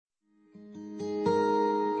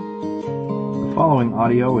following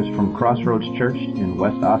audio is from Crossroads Church in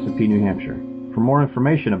West Ossipee, New Hampshire. For more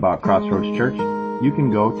information about Crossroads Church, you can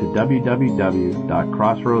go to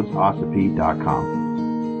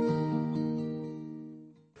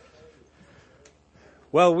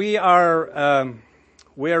www.crossroadsossipee.com. Well, we are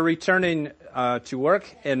returning to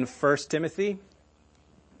work in 1 Timothy.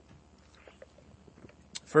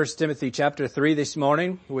 1 Timothy chapter 3 this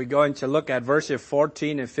morning. We're going to look at verses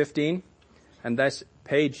 14 and 15, and that's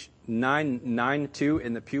page 992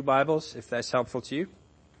 in the Pew Bibles, if that's helpful to you.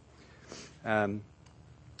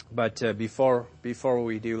 But before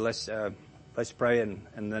we do, let's pray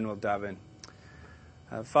and then we'll dive in.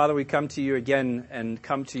 Father, we come to you again and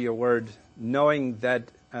come to your word, knowing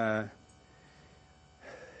that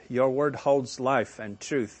your word holds life and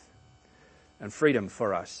truth and freedom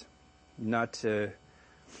for us, not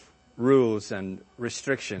rules and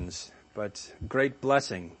restrictions, but great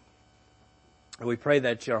blessing. We pray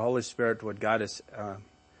that your Holy Spirit would guide us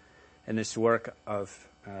in this work of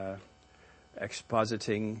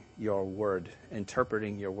expositing your word,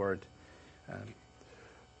 interpreting your word.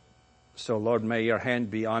 So, Lord, may your hand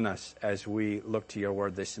be on us as we look to your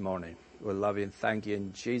word this morning. We love you and thank you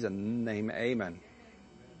in Jesus' name. Amen.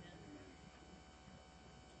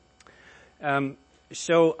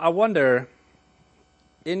 So I wonder,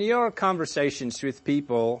 in your conversations with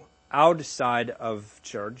people outside of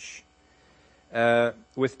church,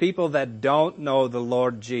 with people that don't know the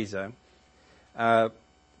Lord Jesus, have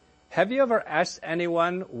you ever asked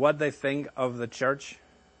anyone what they think of the church?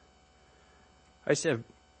 It's a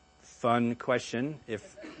fun question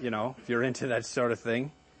if you're into that sort of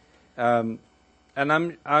thing. And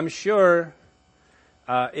I'm sure,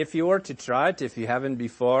 if you were to try it, if you haven't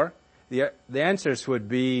before, the answers would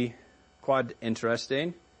be quite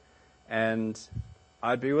interesting, and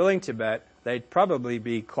I'd be willing to bet they'd probably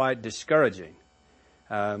be quite discouraging.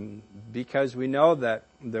 Because we know that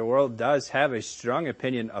the world does have a strong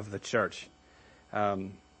opinion of the church.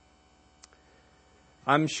 I'm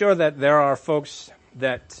sure that there are folks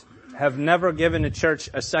that have never given a church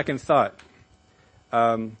a second thought.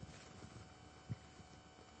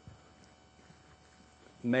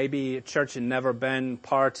 Maybe a church had never been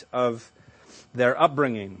part of their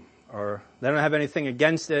upbringing, or they don't have anything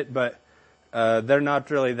against it, but they're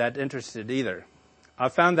not really that interested either. I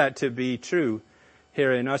found that to be true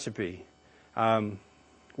here in Ossipee,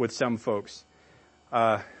 with some folks.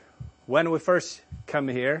 When we first come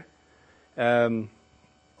here,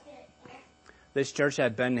 this church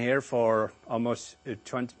had been here for almost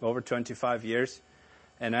over 25 years,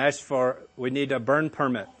 and we need a burn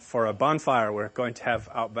permit for a bonfire we're going to have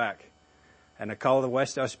out back. And I called the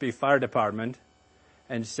West Ossipee Fire Department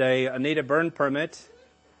and say, I need a burn permit.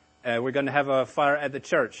 We're going to have a fire at the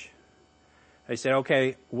church. They said,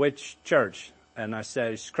 okay, which church? And I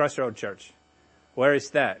said, it's Crossroads Church. Where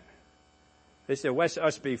is that? They said, West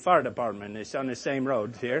Ossipee Fire Department. It's on the same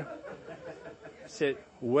road here. I said,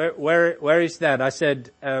 where is that? I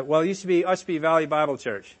said, well, it used to be Ossipee Valley Bible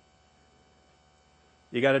Church.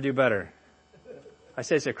 You got to do better. I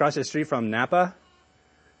said, it's across the street from Napa.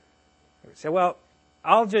 I said, well,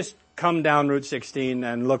 I'll just come down Route 16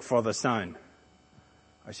 and look for the sign.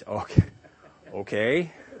 I said,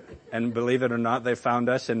 okay. And believe it or not, they found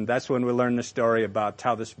us, and that's when we learned the story about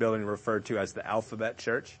how this building referred to as the Alphabet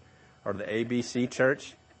Church or the ABC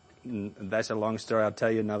Church. And that's a long story. I'll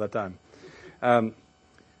tell you another time.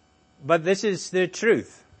 But this is the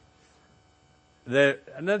truth. I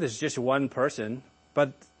know there's just one person,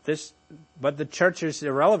 but the church is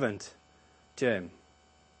irrelevant to him.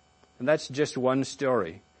 And that's just one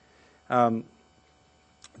story.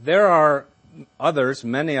 There are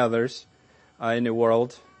many others in the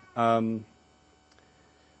world. On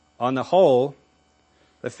the whole,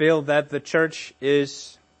 they feel that the church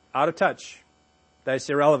is out of touch, that it's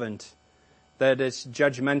irrelevant, that it's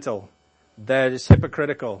judgmental, that it's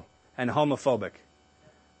hypocritical and homophobic.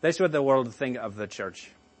 That's what the world thinks of the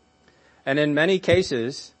church. And in many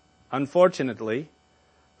cases, unfortunately,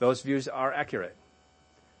 those views are accurate.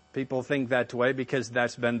 People think that way because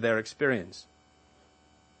that's been their experience.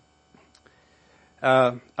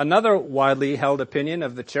 Another widely held opinion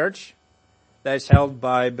of the church that is held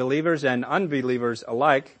by believers and unbelievers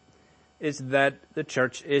alike is that the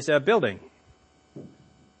church is a building.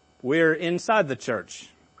 We're inside the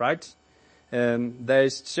church, right?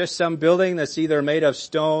 There's just some building that's either made of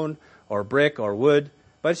stone or brick or wood,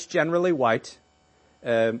 but it's generally white,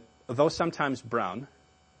 though sometimes brown,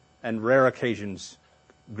 and rare occasions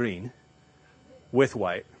green with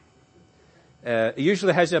white. It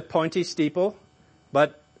usually has a pointy steeple,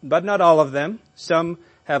 but not all of them. Some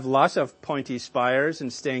have lots of pointy spires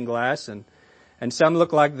and stained glass, and some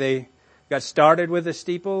look like they got started with a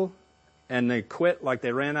steeple and they quit like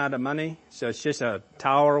they ran out of money. So it's just a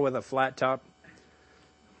tower with a flat top.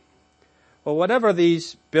 Well, whatever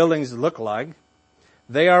these buildings look like,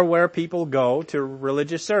 they are where people go to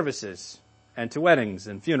religious services and to weddings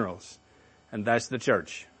and funerals. And that's the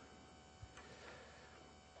church.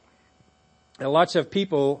 And lots of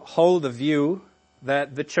people hold the view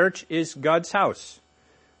that the church is God's house.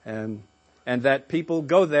 And that people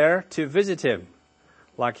go there to visit him.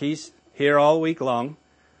 Like he's here all week long,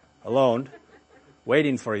 alone,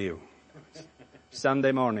 waiting for you.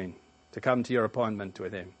 Sunday morning to come to your appointment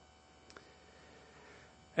with him.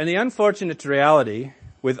 And the unfortunate reality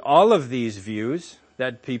with all of these views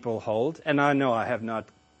that people hold, and I know I have not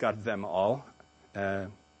got them all, the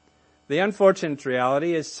unfortunate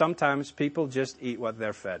reality is sometimes people just eat what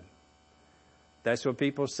they're fed. That's what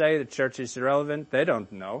people say. The church is irrelevant. They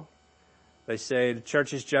don't know. They say the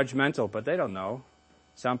church is judgmental, but they don't know.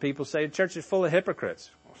 Some people say the church is full of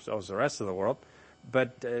hypocrites. Well, so is the rest of the world.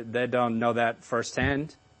 But they don't know that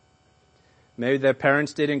firsthand. Maybe their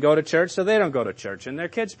parents didn't go to church, so they don't go to church. And their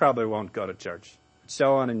kids probably won't go to church.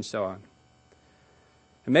 So on and so on.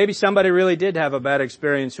 And maybe somebody really did have a bad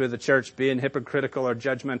experience with the church being hypocritical or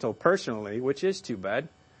judgmental personally, which is too bad.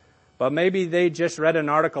 But maybe they just read an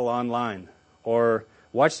article online or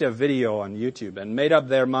watched a video on YouTube and made up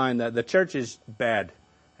their mind that the church is bad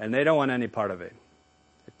and they don't want any part of it.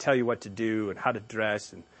 They tell you what to do and how to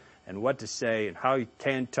dress and what to say and how you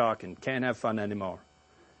can't talk and can't have fun anymore.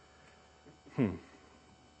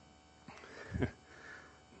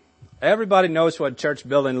 Everybody knows what church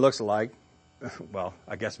building looks like. Well,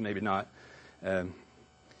 I guess maybe not. And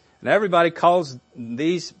everybody calls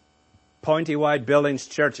these pointy white buildings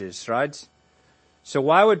churches, right? So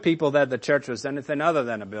why would people that the church was anything other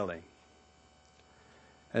than a building?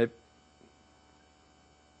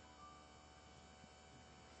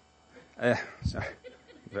 Sorry,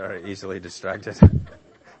 very easily distracted.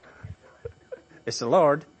 It's the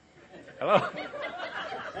Lord. Hello.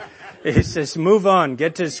 He says, move on,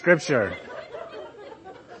 get to Scripture.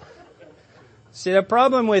 See, the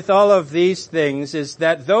problem with all of these things is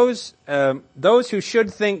that those who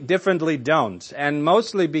should think differently don't, and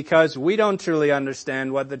mostly because we don't truly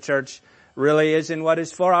understand what the church really is and what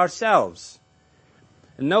is for ourselves.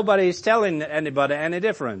 And nobody is telling anybody any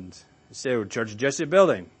different. You say, well, church is just a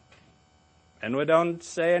building. And we don't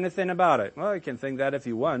say anything about it. Well, you can think that if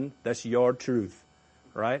you want. That's your truth,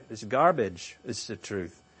 right? It's garbage. It's the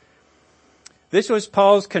truth. This was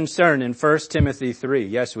Paul's concern in 1 Timothy 3.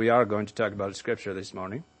 Yes, we are going to talk about Scripture this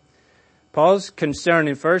morning. Paul's concern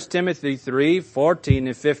in 1 Timothy 3, 14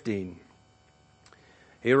 and 15.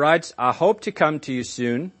 He writes, I hope to come to you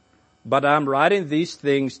soon, but I'm writing these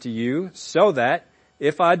things to you so that,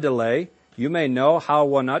 if I delay, you may know how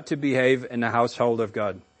one ought to behave in the household of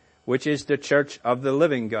God, which is the church of the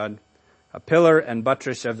living God, a pillar and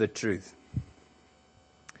buttress of the truth.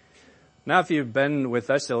 Now, if you've been with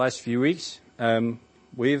us the last few weeks,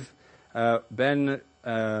 we've been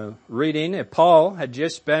reading. Paul had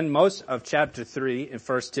just spent most of chapter 3 in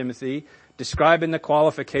 1 Timothy describing the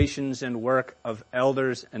qualifications and work of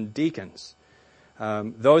elders and deacons.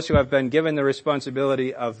 Those who have been given the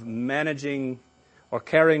responsibility of managing or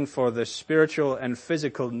caring for the spiritual and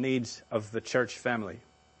physical needs of the church family.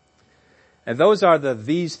 And those are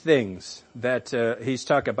these things that he's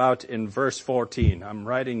talked about in verse 14. I'm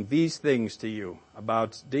writing these things to you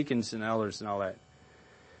about deacons and elders and all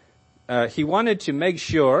that. He wanted to make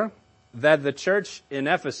sure that the church in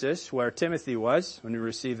Ephesus, where Timothy was when he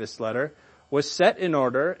received this letter, was set in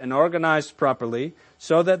order and organized properly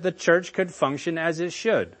so that the church could function as it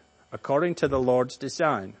should, according to the Lord's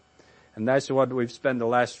design. And that's what we've spent the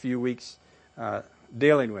last few weeks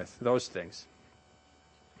dealing with, those things.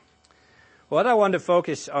 What I want to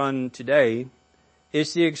focus on today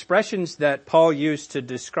is the expressions that Paul used to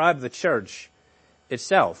describe the church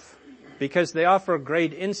itself, because they offer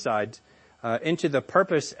great insight into the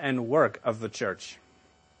purpose and work of the church.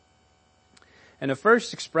 And the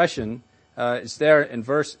first expression is there in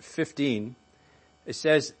verse 15. It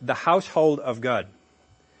says, the household of God.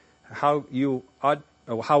 How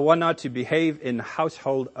one ought to behave in the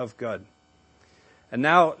household of God. And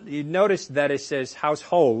now you notice that it says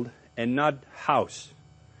household and not house.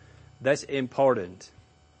 That's important.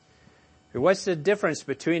 What's the difference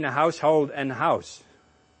between a household and house?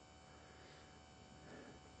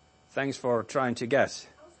 Thanks for trying to guess.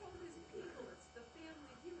 Household is people. It's the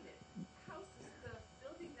family unit. House is the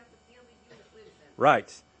building that the family unit lives in. Right.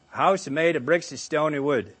 A house is made of bricks and stone and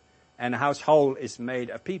wood, and a household is made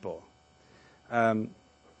of people. Why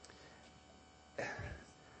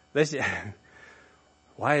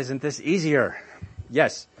isn't this easier?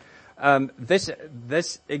 Yes.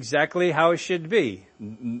 This exactly how it should be.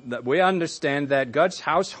 We understand that God's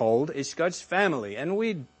household is God's family, and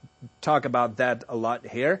we talk about that a lot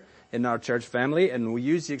here in our church family, and we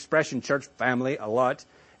use the expression church family a lot,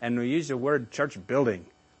 and we use the word church building.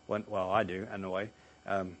 Well, I do, anyway.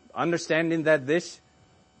 Understanding that this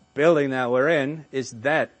building that we're in is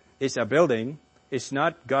a building. It's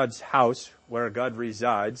not God's house where God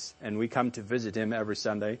resides, and we come to visit Him every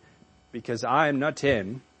Sunday, because I am not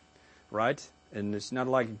Him, right? And it's not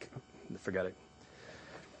like, forget it.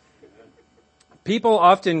 People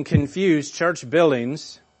often confuse church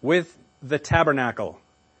buildings with the tabernacle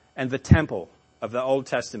and the temple of the Old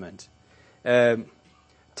Testament.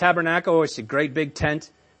 Tabernacle is a great big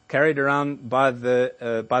tent carried around by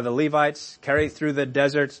the Levites, carried through the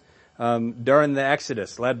desert during the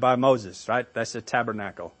Exodus, led by Moses, right? That's a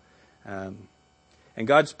tabernacle. And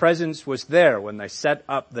God's presence was there when they set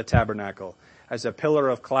up the tabernacle as a pillar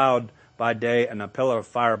of cloud by day and a pillar of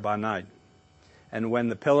fire by night. And when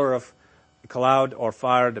the pillar of cloud or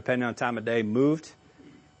fire, depending on the time of day, moved,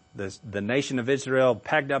 the nation of Israel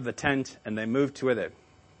packed up the tent and they moved with it.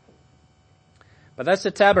 But that's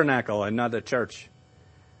the tabernacle and not the church.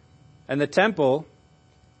 And the temple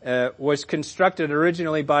was constructed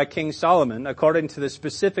originally by King Solomon according to the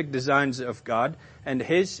specific designs of God, and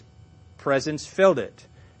His presence filled it.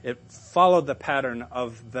 It followed the pattern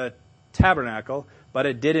of the tabernacle, but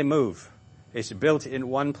it didn't move. It's built in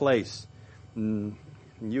one place.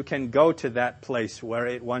 You can go to that place where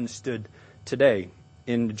it once stood today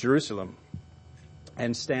in Jerusalem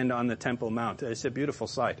and stand on the Temple Mount. It's a beautiful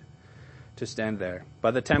sight to stand there.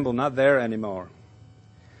 But the temple not there anymore.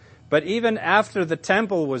 But even after the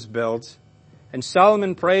temple was built and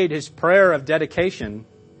Solomon prayed his prayer of dedication,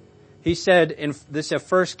 he said in this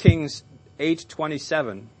 1 Kings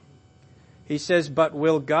 8:27, he says, "But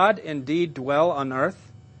will God indeed dwell on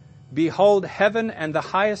earth? Behold, heaven and the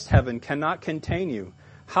highest heaven cannot contain you.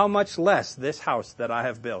 How much less this house that I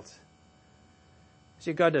have built?"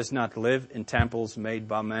 See, God does not live in temples made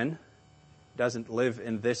by men. Doesn't live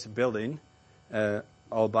in this building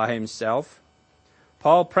all by Himself.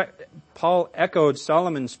 Paul echoed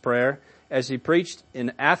Solomon's prayer as he preached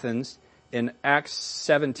in Athens in Acts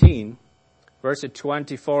 17, verses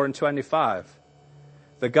 24 and 25.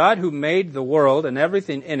 "The God who made the world and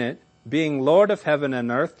everything in it, being Lord of heaven and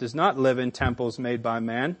earth, does not live in temples made by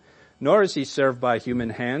man, nor is He served by human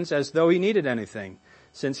hands as though He needed anything,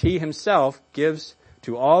 since He Himself gives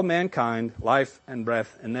to all mankind life and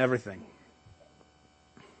breath and everything."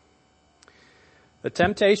 The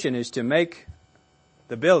temptation is to make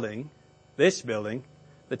the building, this building,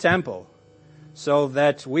 the temple, so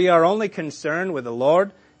that we are only concerned with the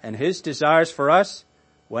Lord and His desires for us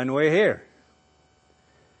when we're here,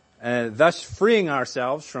 thus freeing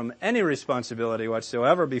ourselves from any responsibility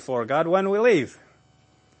whatsoever before God when we leave.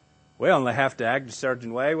 We only have to act a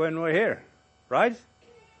certain way when we're here, right?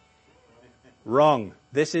 Wrong.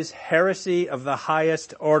 This is heresy of the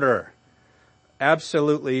highest order.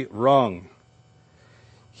 Absolutely wrong.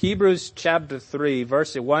 Hebrews chapter 3,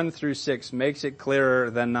 verse 1 through 6 makes it clearer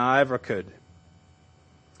than I ever could.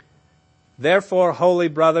 "Therefore, holy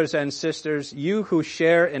brothers and sisters, you who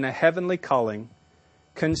share in a heavenly calling,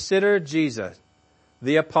 consider Jesus,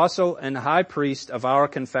 the apostle and high priest of our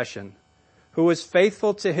confession, who was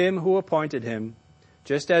faithful to Him who appointed him,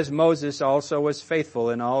 just as Moses also was faithful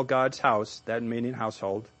in all God's house," that meaning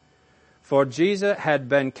household. "For Jesus had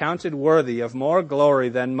been counted worthy of more glory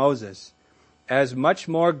than Moses, as much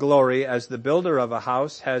more glory as the builder of a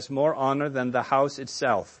house has more honor than the house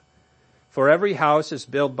itself. For every house is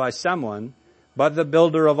built by someone, but the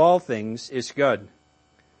builder of all things is God.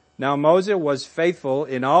 Now Moses was faithful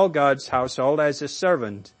in all God's household as a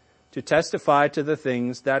servant, to testify to the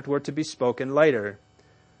things that were to be spoken later.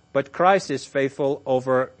 But Christ is faithful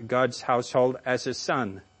over God's household as a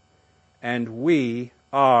son, and we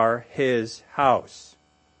are His house,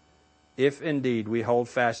 if indeed we hold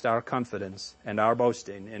fast our confidence and our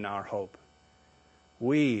boasting in our hope."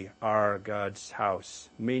 We are God's house,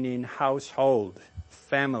 meaning household,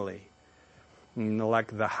 family,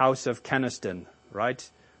 like the house of Keniston, right?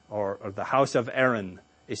 Or the house of Aaron.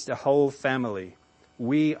 It's the whole family.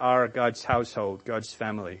 We are God's household, God's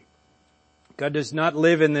family. God does not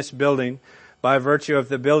live in this building by virtue of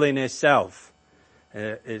the building itself.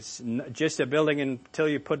 It's just a building until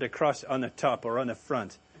you put the cross on the top or on the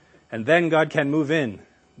front. And then God can move in.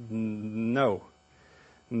 No.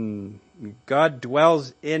 God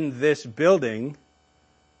dwells in this building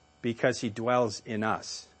because He dwells in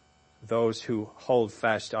us, those who hold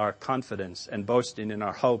fast our confidence and boasting in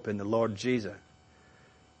our hope in the Lord Jesus.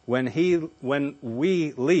 When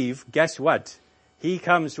we leave, guess what? He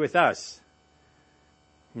comes with us.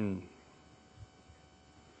 The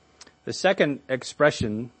second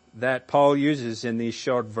expression that Paul uses in these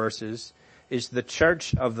short verses is the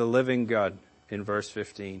church of the living God in verse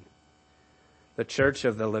 15. The church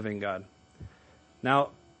of the living God. Now,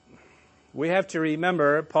 we have to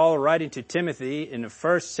remember Paul writing to Timothy in the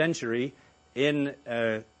first century in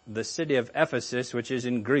the city of Ephesus, which is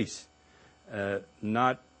in Greece,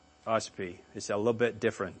 not Ospey. It's a little bit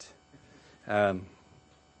different.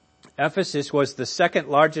 Ephesus was the second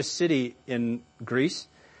largest city in Greece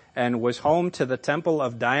and was home to the temple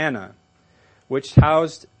of Diana, which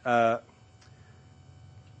housed, they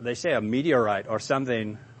say, a meteorite or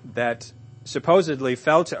something that supposedly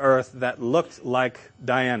fell to earth that looked like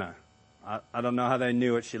Diana. I don't know how they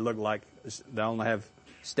knew what she looked like. They only have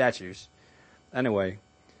statues. Anyway,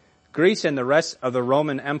 Greece and the rest of the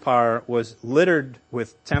Roman Empire was littered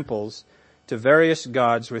with temples to various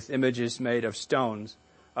gods with images made of stones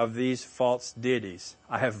of these false deities.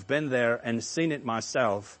 I have been there and seen it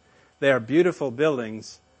myself. They are beautiful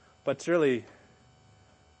buildings, but it's really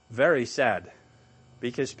very sad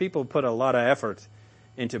because people put a lot of effort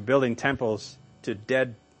into building temples to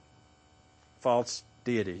dead false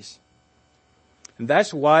deities. And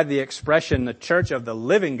that's why the expression, the church of the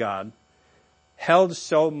living God, held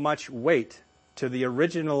so much weight to the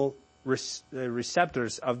original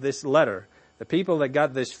receptors of this letter, the people that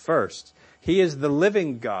got this first. He is the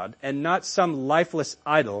living God and not some lifeless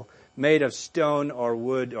idol made of stone or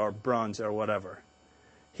wood or bronze or whatever.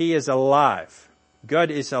 He is alive. God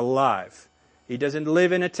is alive. He doesn't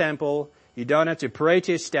live in a temple. You don't have to pray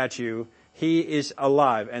to a statue. He is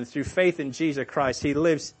alive. And through faith in Jesus Christ, He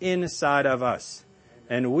lives inside of us.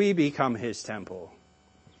 And we become His temple.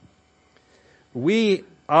 We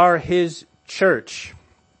are His church.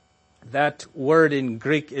 That word in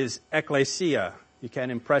Greek is ekklesia. You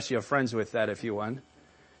can impress your friends with that if you want.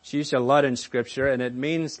 It's used a lot in Scripture, and it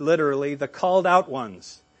means literally the called out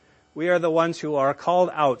ones. We are the ones who are called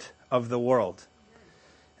out of the world.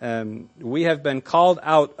 We have been called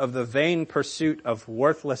out of the vain pursuit of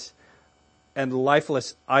worthless and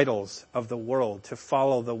lifeless idols of the world to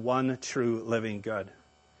follow the one true living God.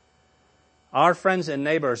 Our friends and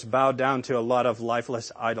neighbors bow down to a lot of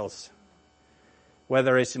lifeless idols,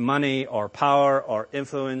 whether it's money or power or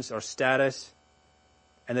influence or status.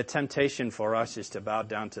 And the temptation for us is to bow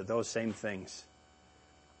down to those same things.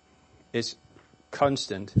 It's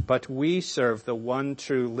constant. But we serve the one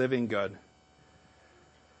true living God.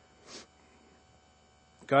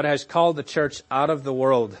 God has called the church out of the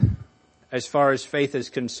world as far as faith is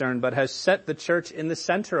concerned, but has set the church in the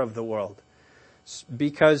center of the world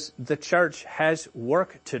because the church has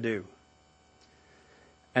work to do.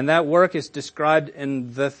 And that work is described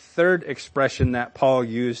in the third expression that Paul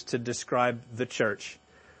used to describe the church.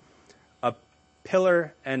 A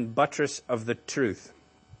pillar and buttress of the truth.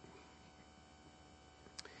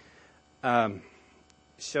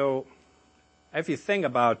 So, if you think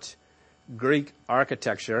about Greek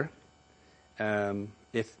architecture, I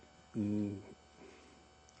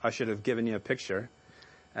should have given you a picture.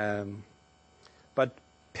 But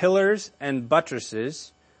pillars and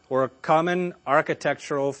buttresses were common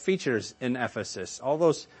architectural features in Ephesus. All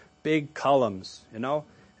those big columns,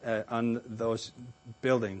 on those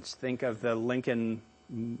buildings. Think of the Lincoln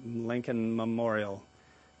Memorial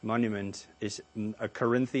Monument is a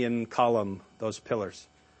Corinthian column, those pillars.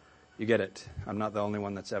 You get it. I'm not the only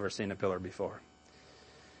one that's ever seen a pillar before.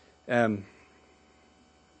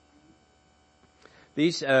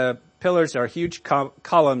 These pillars are huge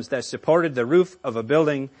columns that supported the roof of a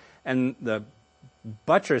building, and the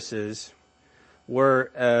buttresses were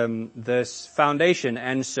the foundation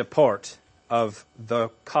and support of the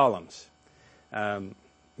columns.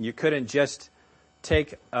 You couldn't just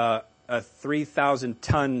take a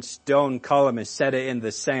 3,000-ton stone column and set it in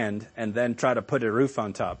the sand and then try to put a roof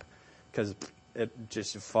on top, because it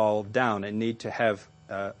just fall down. It need to have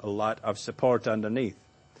a lot of support underneath.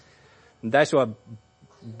 And that's what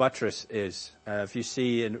buttress is. If you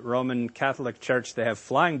see in Roman Catholic Church, they have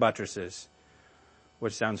flying buttresses,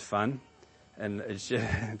 which sounds fun. And it's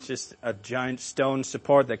just a giant stone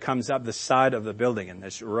support that comes up the side of the building, and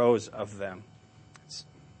there's rows of them.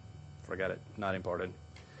 Forget it, not important.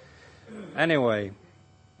 Anyway,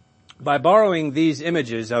 by borrowing these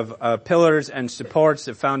images of pillars and supports,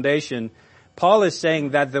 the foundation, Paul is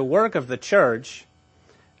saying that the work of the church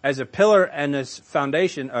as a pillar and as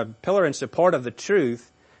foundation, a pillar and support of the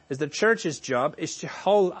truth, is the church's job is to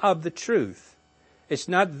hold up the truth. It's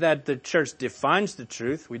not that the church defines the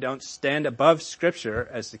truth. We don't stand above Scripture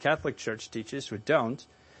as the Catholic Church teaches. We don't.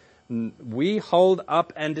 We hold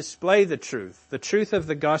up and display the truth of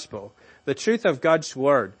the gospel, the truth of God's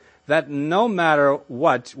word, that no matter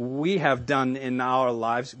what we have done in our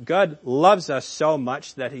lives, God loves us so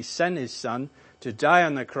much that he sent his son to die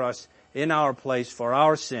on the cross in our place for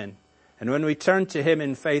our sin. And when we turn to him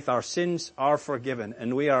in faith, our sins are forgiven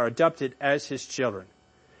and we are adopted as his children.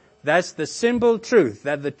 That's the simple truth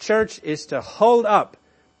that the church is to hold up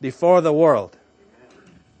before the world.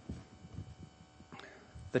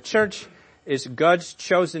 The church is God's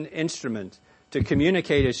chosen instrument to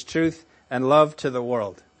communicate his truth and love to the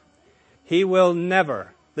world. He will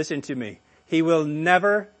never, listen to me, he will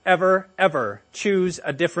never, ever, ever choose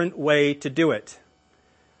a different way to do it.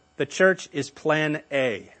 The church is plan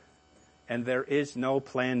A, and there is no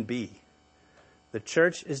plan B. The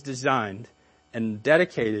church is designed and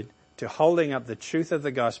dedicated to holding up the truth of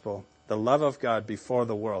the gospel, the love of God before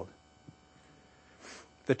the world.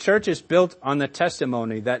 The church is built on the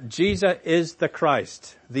testimony that Jesus is the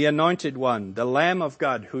Christ, the Anointed One, the Lamb of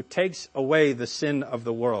God who takes away the sin of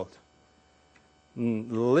the world.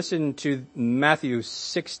 Listen to Matthew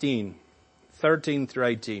 16, 13 through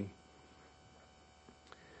 18.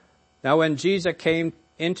 Now when Jesus came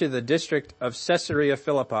into the district of Caesarea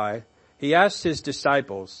Philippi, he asked his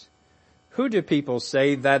disciples, "Who do people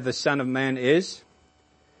say that the Son of Man is?"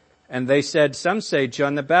 And they said, "Some say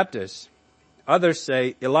John the Baptist, others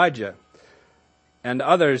say Elijah, and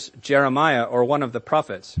others Jeremiah or one of the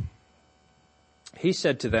prophets." He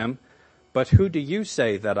said to them, "But who do you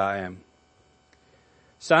say that I am?"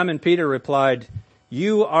 Simon Peter replied,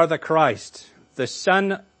 "You are the Christ, the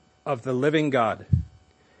Son of the living God."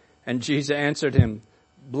 And Jesus answered him,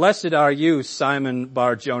 "Blessed are you, Simon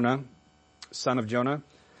Bar-Jonah, son of Jonah,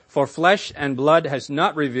 for flesh and blood has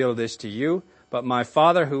not revealed this to you, but my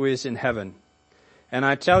Father who is in heaven. And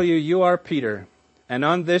I tell you, you are Peter, and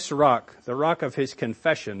on this rock, the rock of his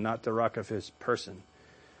confession, not the rock of his person,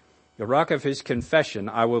 the rock of his confession,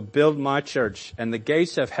 I will build my church, and the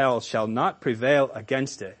gates of hell shall not prevail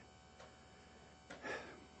against it."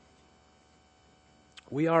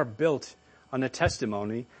 We are built on a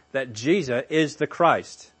testimony that Jesus is the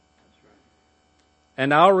Christ.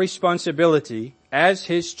 And our responsibility as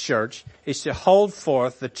his church is to hold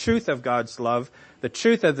forth the truth of God's love, the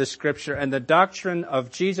truth of the scripture, and the doctrine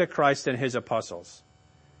of Jesus Christ and his apostles.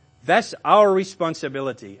 That's our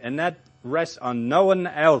responsibility, and that rests on no one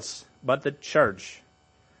else but the church.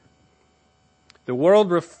 The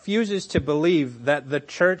world refuses to believe that the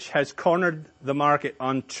church has cornered the market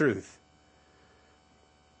on truth.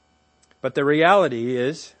 But the reality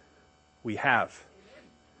is, we have.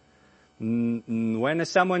 When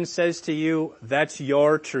someone says to you, "That's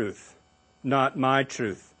your truth, not my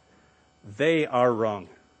truth," they are wrong.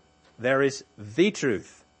 There is the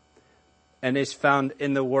truth, and is found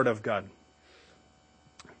in the Word of God.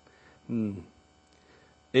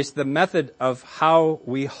 It's the method of how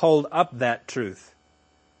we hold up that truth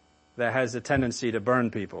that has a tendency to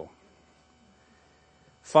burn people.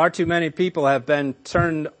 Far too many people have been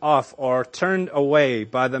turned off or turned away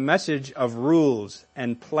by the message of rules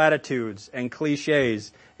and platitudes and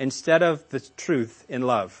cliches instead of the truth in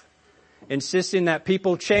love, insisting that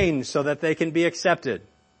people change so that they can be accepted.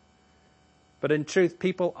 But in truth,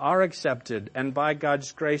 people are accepted, and by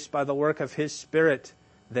God's grace, by the work of his Spirit,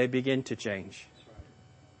 they begin to change.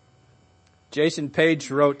 Jason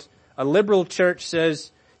Page wrote, "A liberal church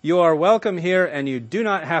says, you are welcome here and you do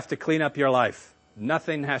not have to clean up your life.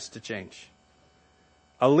 Nothing has to change.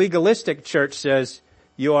 A legalistic church says,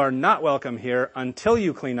 you are not welcome here until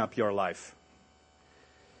you clean up your life."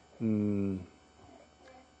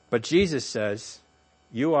 But Jesus says,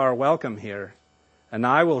 you are welcome here and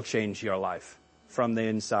I will change your life from the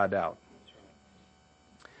inside out.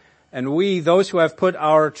 And we, those who have put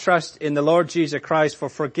our trust in the Lord Jesus Christ for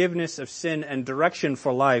forgiveness of sin and direction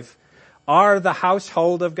for life, are the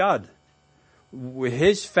household of God.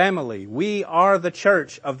 His family. We are the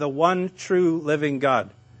church of the one true living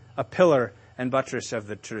God, a pillar and buttress of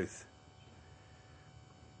the truth.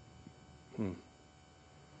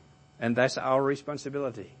 And that's our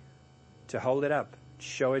responsibility, to hold it up,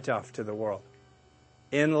 show it off to the world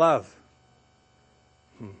in love.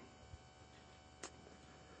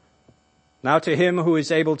 Now to him who is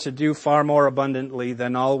able to do far more abundantly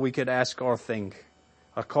than all we could ask or think,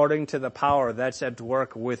 according to the power that's at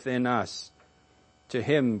work within us, to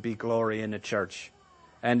him be glory in the church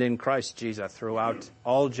and in Christ Jesus throughout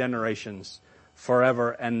all generations,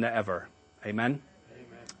 forever and ever. Amen?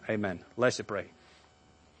 Amen. Amen. Let's pray.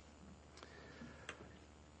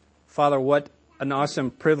 Father, what an awesome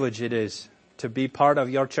privilege it is to be part of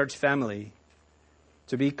your church family,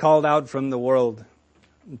 to be called out from the world,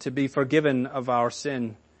 to be forgiven of our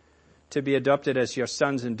sin, to be adopted as your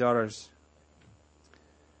sons and daughters.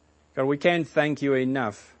 God, we can't thank you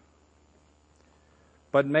enough.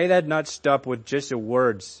 But may that not stop with just the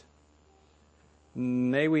words.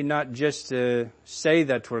 May we not just say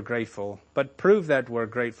that we're grateful, but prove that we're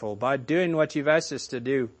grateful by doing what you've asked us to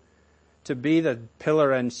do, to be the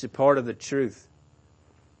pillar and support of the truth,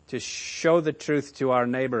 to show the truth to our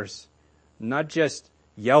neighbors, not just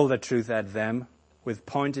yell the truth at them with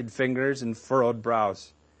pointed fingers and furrowed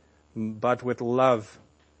brows, but with love.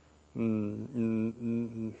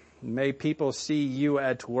 May people see you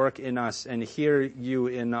at work in us and hear you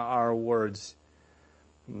in our words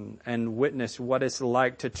and witness what it's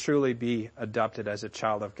like to truly be adopted as a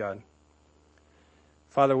child of God.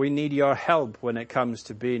 Father, we need your help when it comes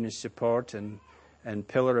to being a support and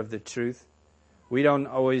pillar of the truth. We don't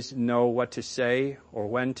always know what to say or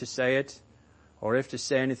when to say it or if to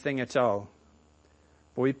say anything at all.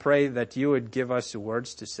 But we pray that you would give us the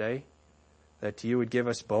words to say, that you would give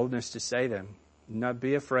us boldness to say them, not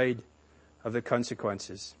be afraid of the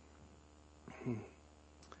consequences.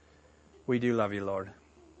 We do love you, Lord.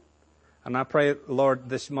 And I pray, Lord,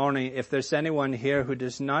 this morning, if there's anyone here who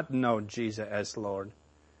does not know Jesus as Lord,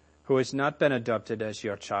 who has not been adopted as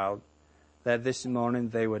your child, that this morning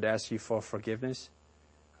they would ask you for forgiveness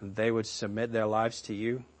and they would submit their lives to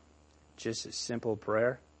you. Just a simple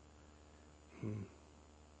prayer.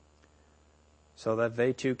 So that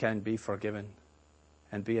they too can be forgiven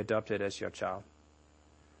and be adopted as your child.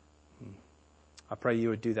 I pray you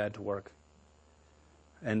would do that work.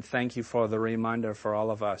 And thank you for the reminder for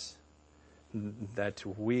all of us that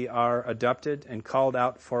we are adopted and called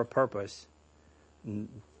out for a purpose,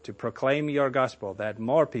 to proclaim your gospel, that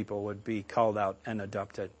more people would be called out and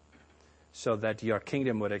adopted, so that your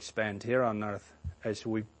kingdom would expand here on earth as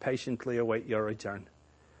we patiently await your return.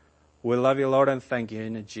 We love you, Lord, and thank you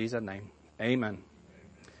in Jesus' name. Amen.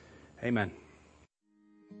 Amen.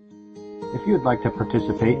 If you would like to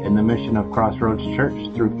participate in the mission of Crossroads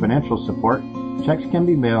Church through financial support, checks can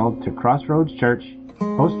be mailed to Crossroads Church,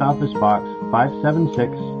 Post Office Box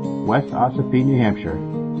 576, West Ossipee, New Hampshire,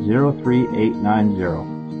 03890.